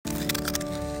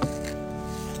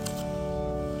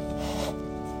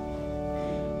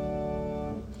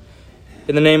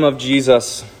In the name of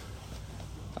Jesus,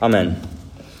 Amen.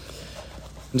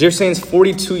 Dear Saints,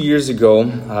 42 years ago,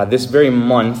 this very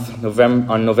month,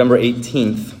 on November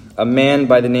 18th, a man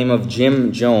by the name of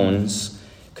Jim Jones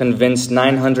convinced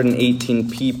 918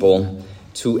 people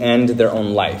to end their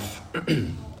own life.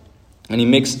 And he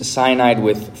mixed cyanide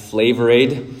with Flavor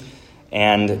Aid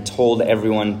and told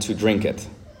everyone to drink it.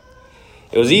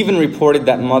 It was even reported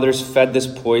that mothers fed this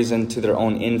poison to their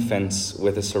own infants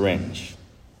with a syringe.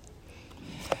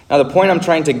 Now, the point I'm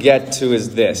trying to get to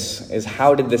is this, is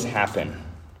how did this happen?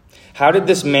 How did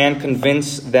this man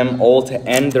convince them all to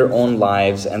end their own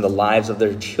lives and the lives of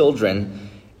their children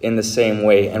in the same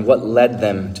way? And what led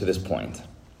them to this point?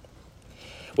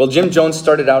 Well, Jim Jones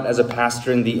started out as a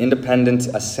pastor in the Independent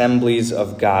Assemblies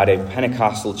of God, a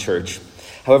Pentecostal church.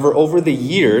 However, over the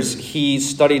years, he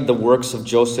studied the works of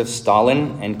Joseph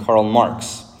Stalin and Karl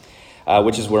Marx,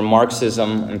 which is where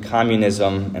Marxism and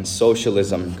communism and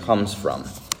socialism comes from.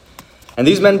 And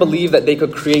these men believed that they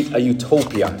could create a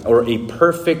utopia, or a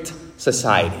perfect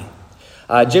society.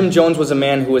 Jim Jones was a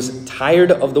man who was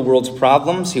tired of the world's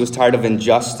problems. He was tired of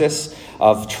injustice,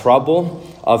 of trouble,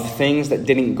 of things that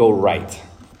didn't go right.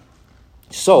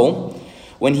 So,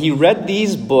 when he read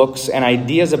these books and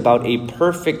ideas about a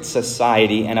perfect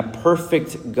society and a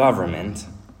perfect government,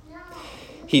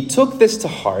 he took this to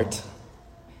heart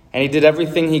and he did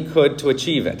everything he could to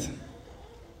achieve it.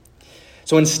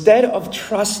 So instead of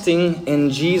trusting in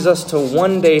Jesus to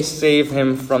one day save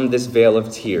him from this vale of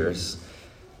tears,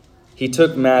 he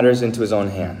took matters into his own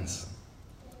hands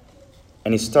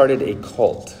and he started a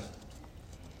cult.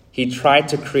 He tried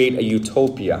to create a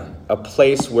utopia, a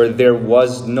place where there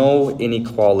was no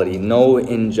inequality, no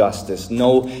injustice,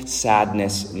 no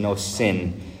sadness, no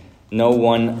sin,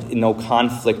 no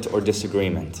conflict or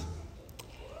disagreement.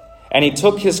 And he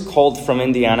took his cult from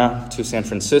Indiana to San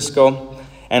Francisco,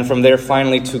 and from there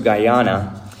finally to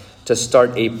Guyana, to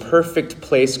start a perfect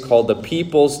place called the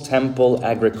People's Temple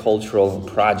Agricultural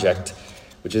Project,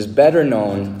 which is better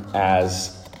known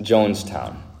as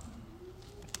Jonestown.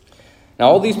 Now,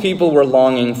 all these people were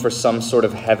longing for some sort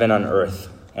of heaven on earth,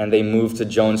 and they moved to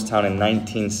Jonestown in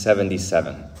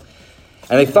 1977.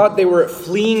 And they thought they were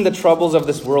fleeing the troubles of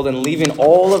this world and leaving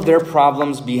all of their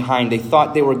problems behind. They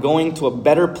thought they were going to a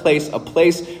better place, a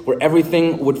place where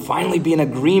everything would finally be in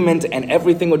agreement and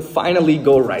everything would finally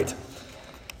go right.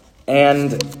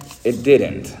 And it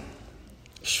didn't.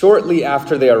 Shortly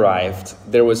after they arrived,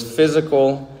 there was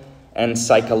physical and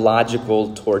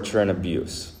psychological torture and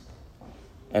abuse.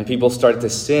 And people started to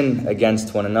sin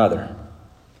against one another.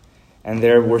 And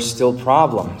there were still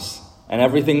problems. And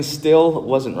everything still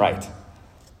wasn't right.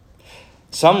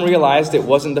 Some realized it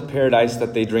wasn't the paradise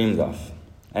that they dreamed of.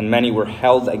 And many were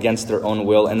held against their own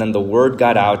will. And then the word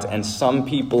got out and some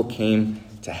people came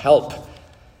to help.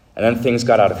 And then things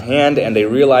got out of hand and they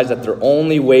realized that their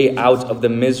only way out of the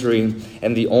misery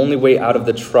and the only way out of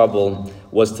the trouble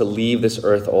was to leave this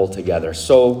earth altogether.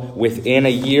 So within a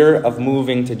year of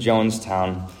moving to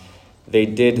Jonestown, they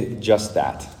did just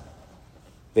that.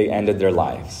 They ended their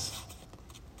lives.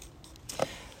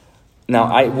 Now,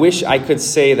 I wish I could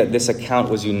say that this account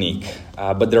was unique,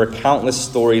 but there are countless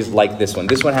stories like this one.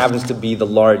 This one happens to be the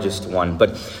largest one.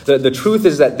 But the truth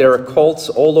is that there are cults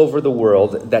all over the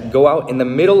world that go out in the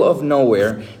middle of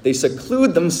nowhere, they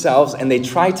seclude themselves, and they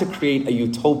try to create a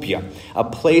utopia, a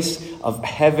place of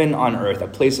heaven on earth, a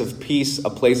place of peace, a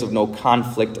place of no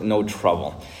conflict, no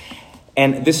trouble.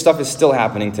 And this stuff is still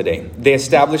happening today. They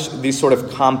establish these sort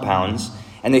of compounds,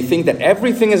 and they think that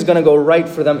everything is going to go right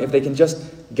for them if they can just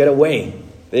get away.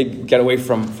 They get away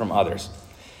from others.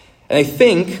 And they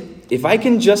think, if I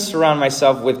can just surround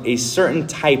myself with a certain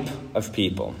type of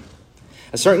people,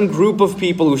 a certain group of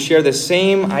people who share the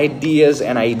same ideas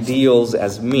and ideals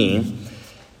as me,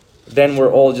 then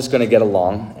we're all just going to get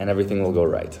along and everything will go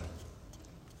right.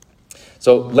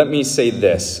 So let me say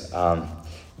this.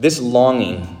 This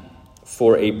longing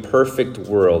for a perfect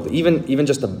world, even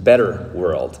just a better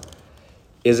world,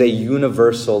 is a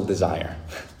universal desire.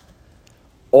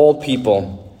 All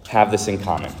people have this in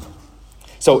common.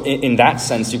 So in that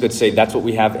sense, you could say that's what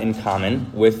we have in common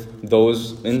with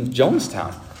those in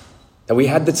Jonestown. That we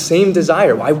had the same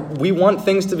desire. We want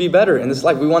things to be better in this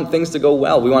life. We want things to go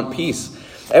well. We want peace.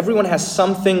 Everyone has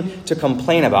something to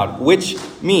complain about, which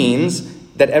means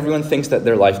that everyone thinks that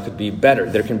their life could be better.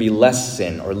 There can be less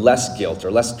sin or less guilt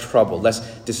or less trouble, less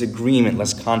disagreement,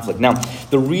 less conflict. Now,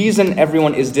 the reason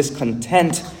everyone is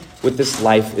discontent with this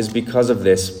life is because of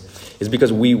this, is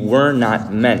because we were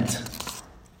not meant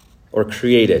or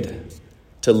created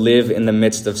to live in the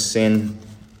midst of sin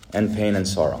and pain and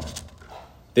sorrow.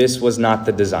 This was not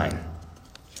the design.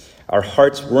 Our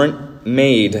hearts weren't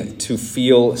made to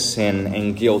feel sin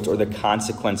and guilt or the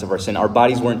consequence of our sin. Our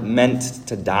bodies weren't meant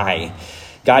to die.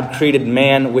 God created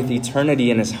man with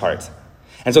eternity in his heart.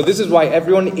 And so this is why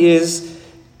everyone is,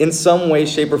 in some way,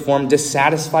 shape, or form,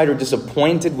 dissatisfied or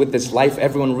disappointed with this life.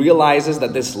 Everyone realizes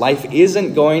that this life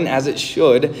isn't going as it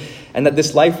should, and that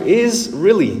this life is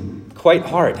really quite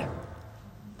hard.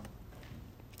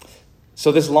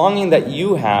 So this longing that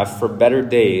you have for better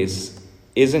days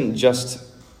isn't just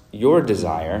your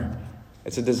desire.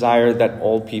 It's a desire that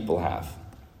all people have.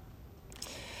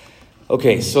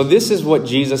 Okay, so this is what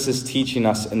Jesus is teaching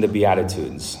us in the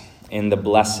Beatitudes, in the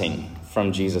blessing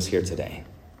from Jesus here today.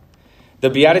 The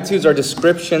Beatitudes are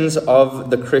descriptions of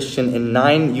the Christian in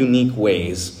 9 unique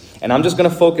ways. And I'm just going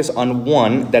to focus on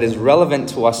one that is relevant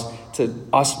to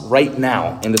us right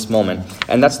now in this moment.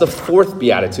 And that's the 4th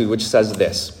Beatitude, which says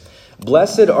this: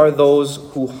 "Blessed are those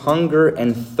who hunger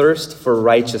and thirst for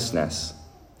righteousness,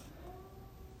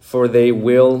 for they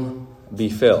will be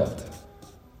filled."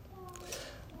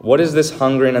 What is this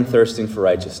hungering and thirsting for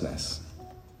righteousness?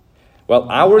 Well,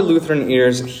 our Lutheran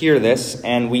ears hear this,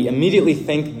 and we immediately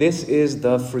think this is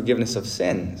the forgiveness of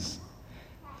sins.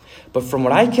 But from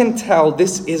what I can tell,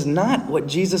 this is not what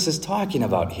Jesus is talking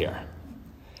about here.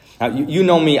 Now, you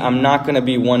know me, I'm not going to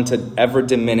be one to ever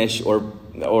diminish or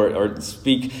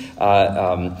speak,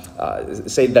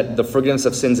 say that the forgiveness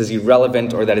of sins is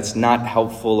irrelevant or that it's not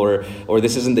helpful or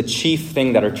this isn't the chief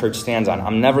thing that our church stands on.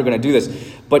 I'm never going to do this.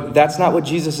 But that's not what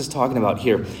Jesus is talking about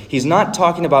here. He's not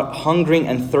talking about hungering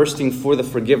and thirsting for the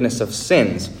forgiveness of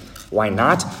sins. Why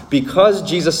not? Because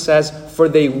Jesus says, "For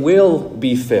they will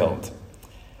be filled."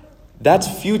 That's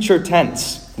future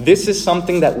tense. This is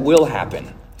something that will happen.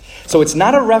 So it's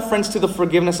not a reference to the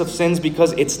forgiveness of sins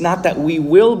because it's not that we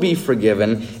will be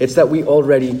forgiven, it's that we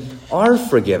already are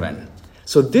forgiven.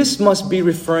 So this must be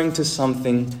referring to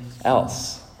something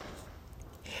else.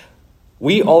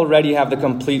 We already have the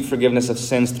complete forgiveness of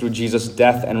sins through Jesus'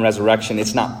 death and resurrection.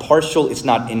 It's not partial. It's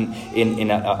not in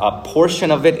a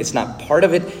portion of it. It's not part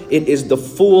of it. It is the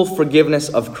full forgiveness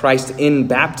of Christ in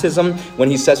baptism. When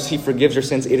he says he forgives your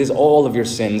sins, it is all of your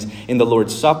sins. In the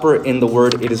Lord's Supper, in the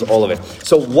Word, it is all of it.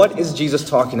 So what is Jesus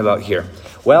talking about here?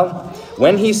 Well,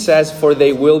 when he says, "For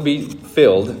they will be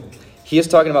filled," he is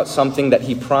talking about something that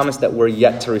he promised that we're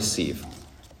yet to receive.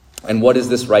 And what is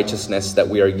this righteousness that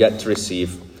we are yet to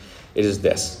receive? It is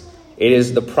this. It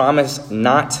is the promise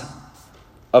not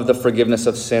of the forgiveness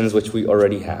of sins which we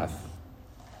already have,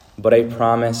 but a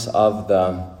promise of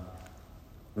the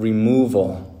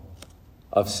removal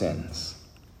of sins.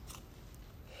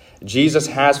 Jesus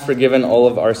has forgiven all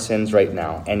of our sins right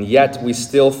now, and yet we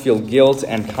still feel guilt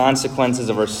and consequences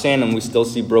of our sin, and we still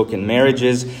see broken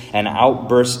marriages and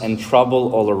outbursts and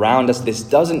trouble all around us. This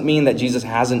doesn't mean that Jesus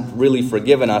hasn't really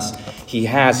forgiven us. He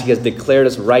has. He has declared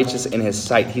us righteous in his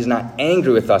sight. He's not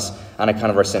angry with us on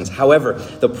account of our sins. However,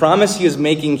 the promise he is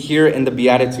making here in the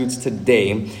Beatitudes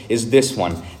today is this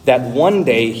one, that one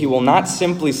day he will not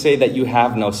simply say that you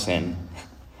have no sin,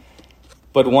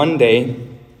 but one day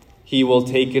he will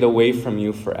take it away from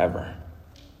you forever.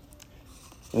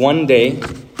 One day,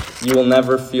 you will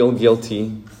never feel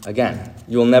guilty again.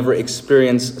 You will never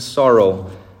experience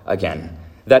sorrow again.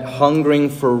 That hungering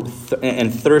for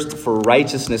and thirst for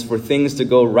righteousness, for things to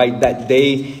go right, that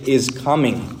day is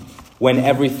coming when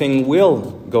everything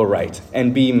will go right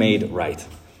and be made right.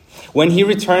 When he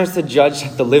returns to judge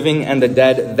the living and the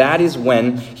dead, that is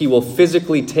when he will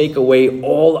physically take away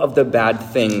all of the bad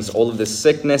things, all of the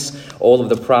sickness, all of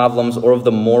the problems, all of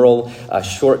the moral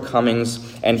shortcomings,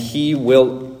 and he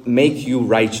will make you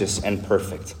righteous and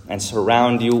perfect and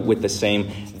surround you with the same.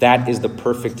 That is the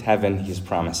perfect heaven he's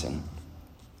promising,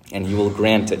 and he will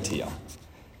grant it to you.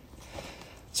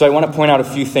 So I want to point out a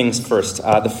few things first.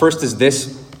 The first is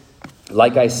this.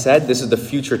 Like I said, this is the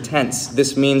future tense.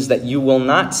 This means that you will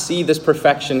not see this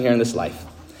perfection here in this life.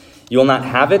 You will not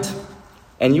have it,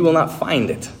 and you will not find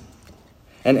it.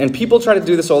 And people try to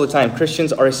do this all the time.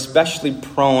 Christians are especially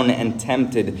prone and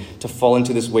tempted to fall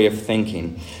into this way of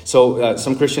thinking. So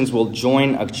some Christians will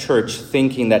join a church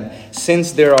thinking that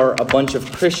since there are a bunch of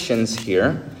Christians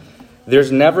here,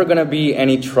 there's never going to be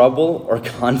any trouble or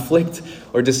conflict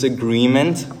or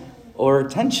disagreement or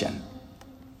tension.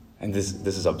 And this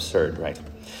is absurd, right?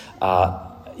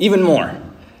 Even more,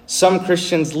 some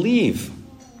Christians leave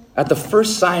at the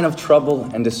first sign of trouble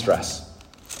and distress.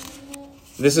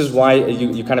 This is why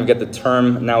you kind of get the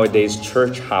term nowadays,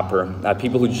 church hopper.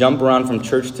 People who jump around from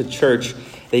church to church,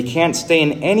 they can't stay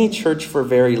in any church for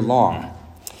very long.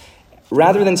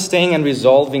 Rather than staying and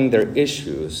resolving their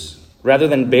issues, rather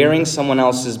than bearing someone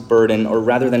else's burden, or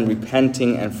rather than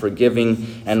repenting and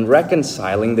forgiving and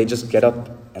reconciling, they just get up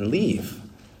and leave.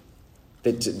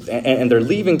 And they're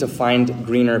leaving to find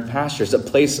greener pastures, a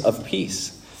place of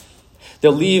peace.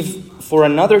 They'll leave for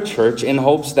another church in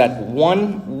hopes that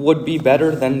one would be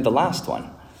better than the last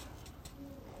one.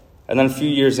 And then a few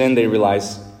years in, they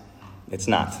realize it's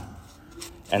not.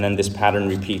 And then this pattern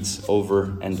repeats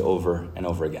over and over and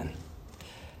over again.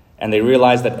 And they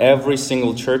realize that every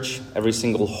single church, every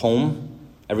single home,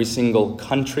 every single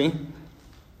country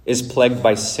is plagued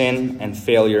by sin and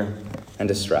failure and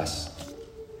distress.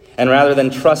 And rather than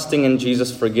trusting in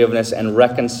Jesus' forgiveness and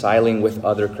reconciling with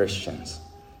other Christians,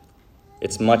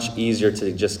 it's much easier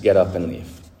to just get up and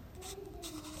leave.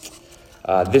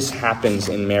 This happens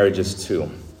in marriages too.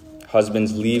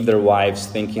 Husbands leave their wives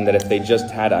thinking that if they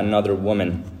just had another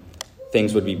woman,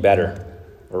 things would be better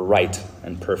or right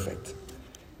and perfect.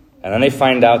 And then they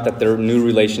find out that their new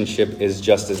relationship is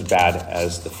just as bad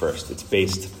as the first. It's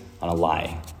based on a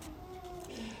lie.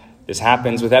 This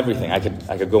happens with everything. I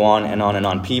could go on and on and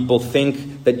on. People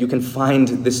think that you can find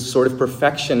this sort of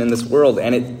perfection in this world,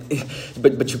 and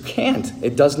but you can't.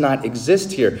 It does not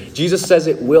exist here. Jesus says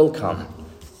it will come,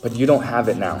 but you don't have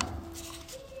it now.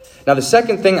 Now, the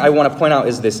second thing I want to point out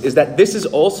is that this is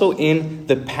also in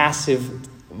the passive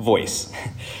voice.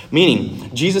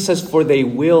 Meaning, Jesus says, for they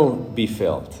will be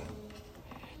filled.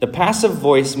 The passive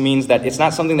voice means that it's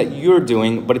not something that you're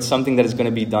doing, but it's something that is going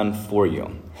to be done for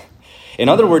you. In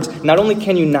other words, not only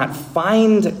can you not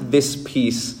find this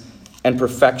peace and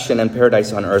perfection and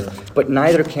paradise on earth, but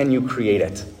neither can you create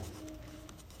it.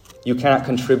 You cannot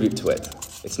contribute to it.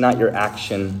 It's not your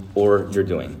action or your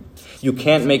doing. You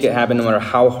can't make it happen no matter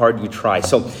how hard you try.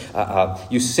 So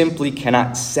you simply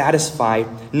cannot satisfy.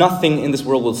 Nothing in this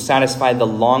world will satisfy the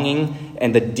longing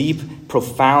and the deep,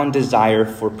 profound desire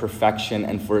for perfection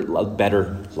and for a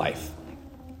better life.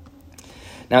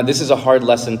 Now, this is a hard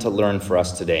lesson to learn for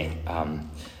us today,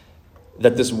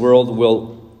 that this world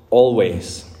will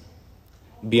always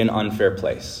be an unfair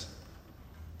place.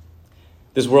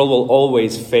 This world will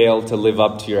always fail to live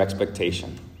up to your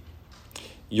expectation.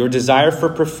 Your desire for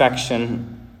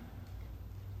perfection,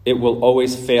 it will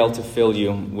always fail to fill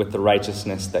you with the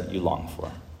righteousness that you long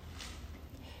for.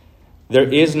 There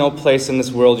is no place in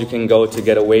this world you can go to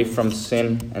get away from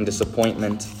sin and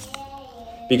disappointment,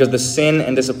 because the sin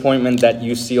and disappointment that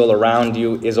you see all around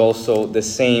you is also the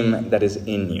same that is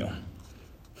in you.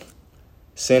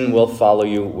 Sin will follow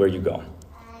you where you go.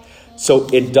 So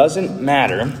it doesn't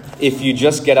matter if you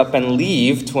just get up and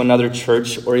leave to another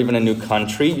church or even a new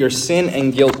country. Your sin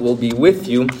and guilt will be with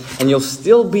you, and you'll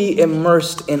still be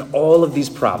immersed in all of these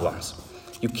problems.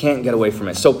 You can't get away from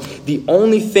it. So the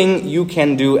only thing you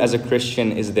can do as a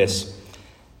Christian is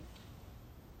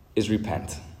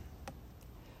repent.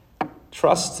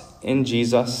 Trust in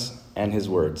Jesus and his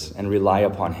words and rely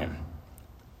upon him.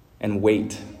 And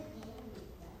wait.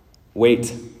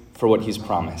 Wait for what he's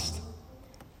promised.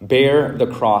 Bear the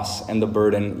cross and the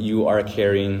burden you are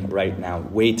carrying right now.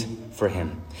 Wait for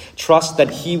him. Trust that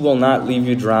he will not leave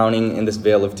you drowning in this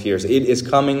vale of tears. It is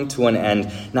coming to an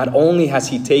end. Not only has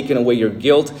he taken away your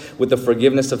guilt with the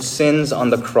forgiveness of sins on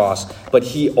the cross, but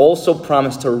he also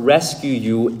promised to rescue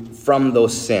you from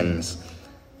those sins,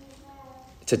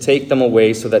 to take them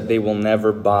away so that they will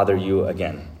never bother you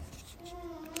again.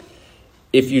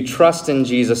 If you trust in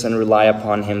Jesus and rely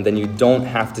upon him, then you don't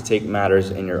have to take matters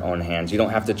in your own hands. You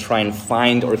don't have to try and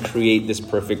find or create this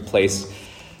perfect place.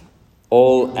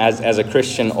 As a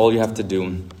Christian, all you have to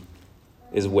do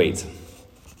is wait.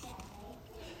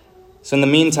 So in the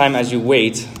meantime, as you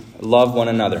wait, love one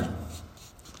another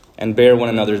and bear one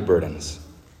another's burdens.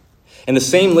 In the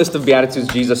same list of Beatitudes,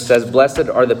 Jesus says, "Blessed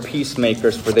are the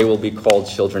peacemakers, for they will be called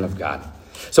children of God."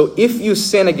 So if you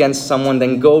sin against someone,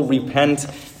 then go repent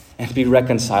and be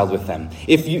reconciled with them.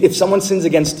 If someone sins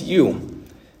against you,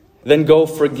 then go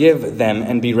forgive them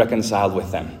and be reconciled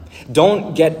with them.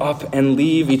 Don't get up and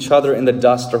leave each other in the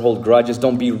dust or hold grudges.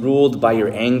 Don't be ruled by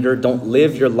your anger. Don't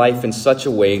live your life in such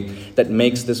a way that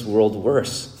makes this world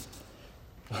worse.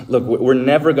 Look, we're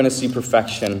never going to see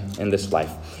perfection in this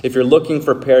life. If you're looking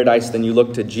for paradise, then you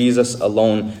look to Jesus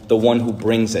alone, the one who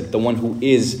brings it, the one who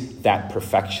is that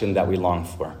perfection that we long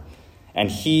for.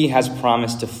 And he has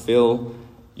promised to fill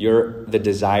the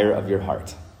desire of your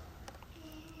heart.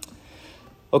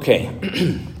 Okay,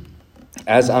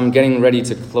 as I'm getting ready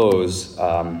to close,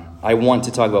 I want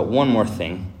to talk about one more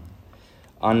thing.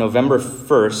 On November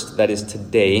 1st, that is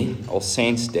today, All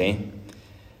Saints' Day,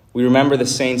 we remember the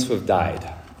saints who have died.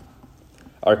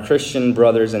 Our Christian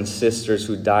brothers and sisters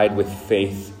who died with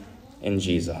faith in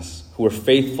Jesus, who were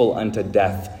faithful unto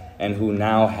death, and who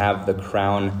now have the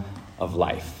crown of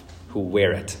life, who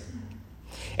wear it.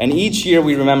 And each year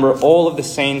we remember all of the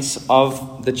saints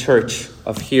of the church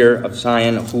of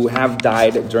Zion who have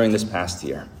died during this past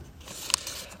year.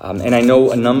 And I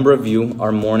know a number of you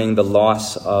are mourning the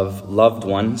loss of loved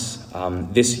ones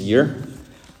this year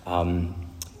and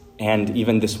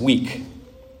even this week.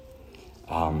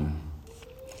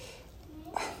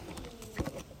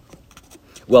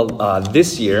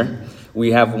 This year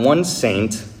we have one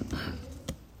saint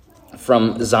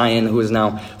from Zion who is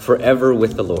now forever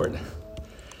with the Lord.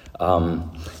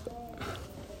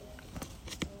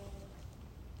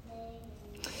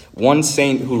 One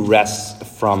saint who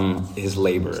rests from his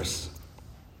labors.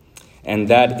 And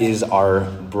that is our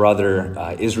brother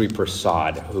Isri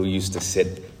Prasad, who used to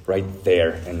sit right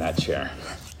there in that chair.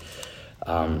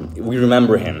 We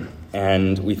remember him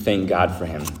and we thank God for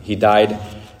him. He died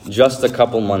just a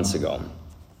couple months ago,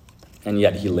 and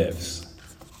yet he lives.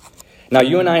 Now,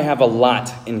 you and I have a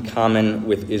lot in common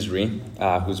with Isri,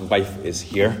 whose wife is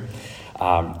here.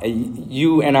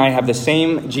 You and I have the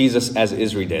same Jesus as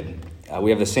Isri did. We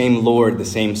have the same Lord, the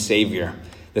same Savior,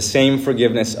 the same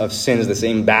forgiveness of sins, the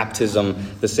same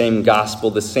baptism, the same gospel,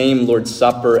 the same Lord's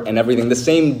Supper and everything, the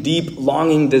same deep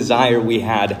longing desire we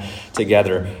had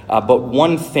together. But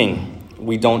one thing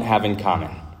we don't have in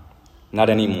common, not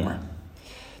anymore.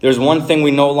 There's one thing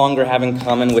we no longer have in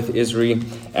common with Isri,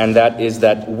 and that is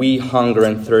that we hunger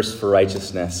and thirst for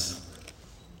righteousness,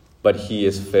 but he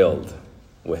is filled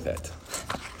with it.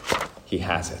 He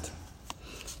has it.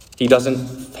 He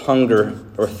doesn't hunger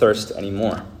or thirst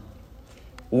anymore.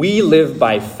 We live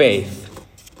by faith,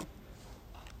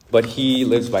 but he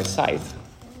lives by sight.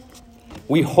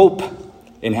 We hope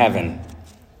in heaven.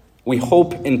 We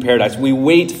hope in paradise. We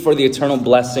wait for the eternal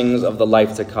blessings of the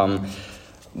life to come.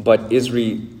 But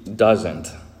Isri doesn't.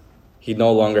 He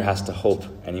no longer has to hope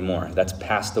anymore. That's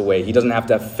passed away. He doesn't have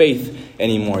to have faith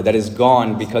anymore. That is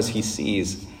gone because he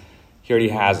sees. He already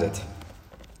has it.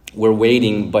 We're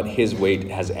waiting, but his wait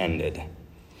has ended.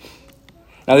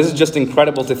 Now, this is just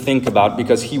incredible to think about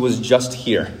because he was just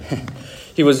here.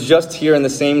 He was just here in the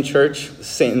same church,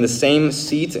 in the same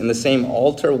seat, in the same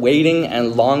altar, waiting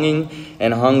and longing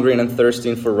and hungering and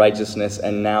thirsting for righteousness,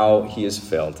 and now he is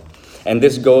filled. And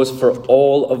this goes for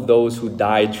all of those who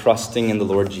died trusting in the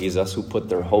Lord Jesus, who put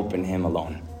their hope in him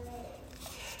alone.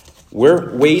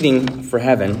 We're waiting for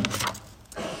heaven,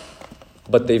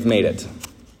 but they've made it.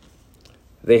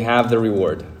 They have the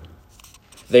reward.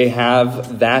 They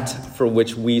have that for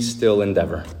which we still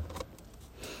endeavor.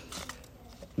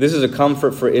 This is a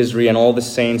comfort for Isri and all the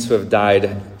saints who have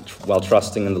died while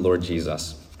trusting in the Lord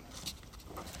Jesus.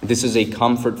 This is a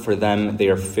comfort for them. They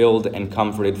are filled and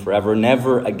comforted forever.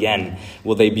 Never again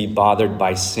will they be bothered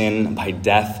by sin, by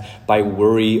death, by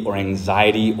worry or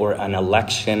anxiety or an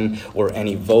election or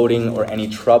any voting or any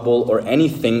trouble or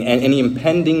anything, and any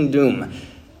impending doom.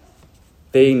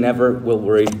 They never will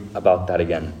worry about that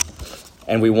again.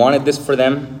 And we wanted this for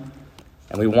them,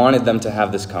 and we wanted them to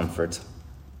have this comfort.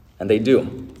 And they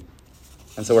do.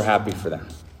 And so we're happy for them.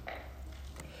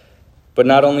 But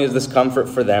not only is this comfort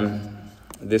for them,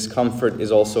 this comfort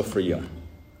is also for you.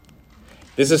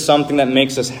 This is something that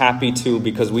makes us happy too,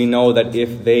 because we know that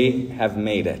if they have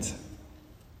made it,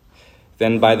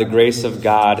 then by the grace of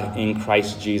God in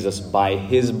Christ Jesus, by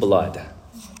his blood,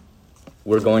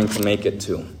 we're going to make it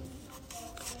too.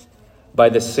 By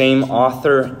the same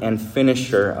author and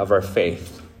finisher of our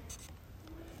faith,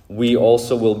 we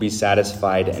also will be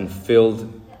satisfied and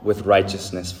filled with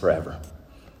righteousness forever.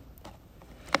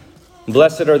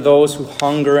 Blessed are those who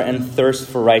hunger and thirst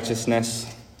for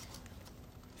righteousness,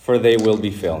 for they will be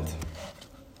filled.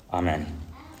 Amen.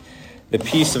 The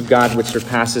peace of God, which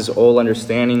surpasses all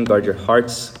understanding, guard your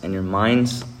hearts and your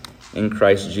minds in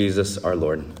Christ Jesus our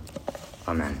Lord.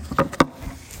 Amen.